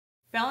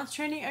Balance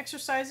training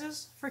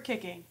exercises for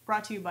kicking,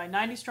 brought to you by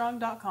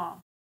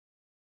 90strong.com.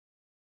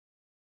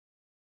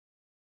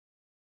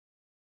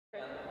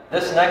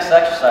 This next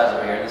exercise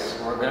over here,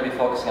 we're going to be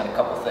focusing on a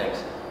couple things.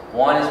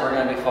 One is we're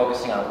going to be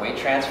focusing on weight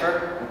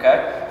transfer,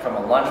 okay, from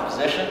a lunge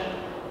position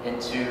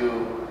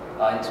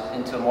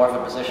into more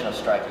of a position of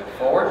striking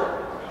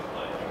forward,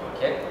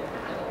 kick,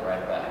 and then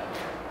right back.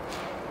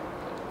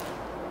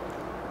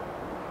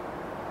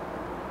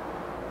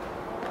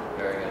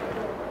 Very good.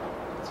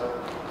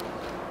 So,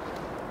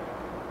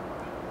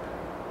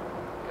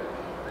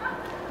 good.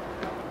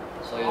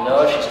 So you'll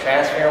notice she's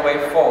transferring her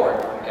weight forward,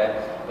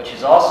 okay, but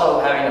she's also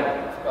having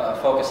to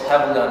focus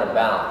heavily on her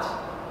balance.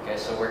 Okay,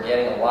 so we're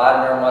getting a lot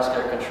of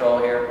neuromuscular control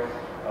here.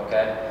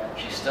 Okay,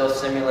 she's still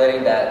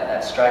simulating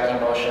that striking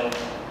motion.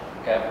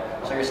 Okay,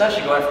 so you're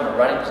essentially going from a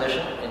running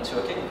position into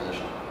a kicking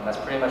position, and that's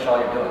pretty much all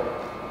you're doing.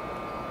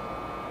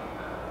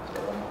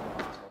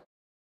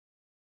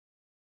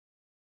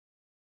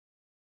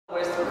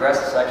 Ways to progress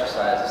this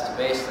exercise is to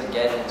basically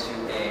get into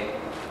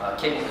a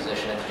kicking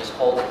position and just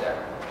hold it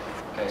there.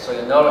 Okay, so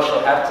you'll notice she'll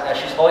have to, as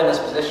she's holding this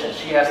position,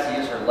 she has to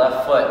use her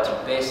left foot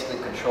to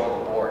basically control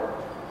the board.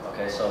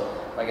 Okay, so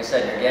like I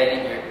said,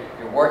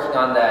 you're working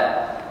on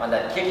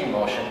that kicking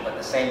motion, but at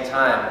the same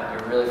time,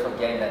 you're really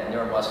getting that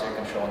neuromuscular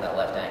control in that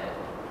left ankle.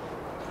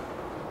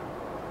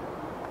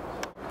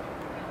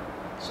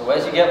 So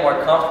as you get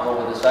more comfortable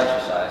with this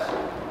exercise,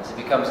 as it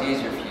becomes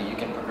easier for you, you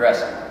can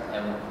progress it.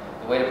 And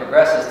the way to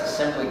progress is to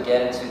simply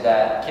get into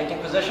that kicking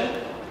position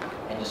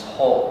and just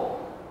hold.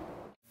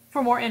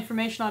 For more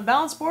information on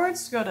balance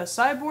boards, go to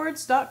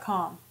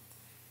sideboards.com.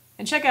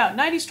 And check out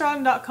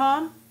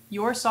 90strong.com,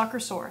 your soccer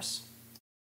source.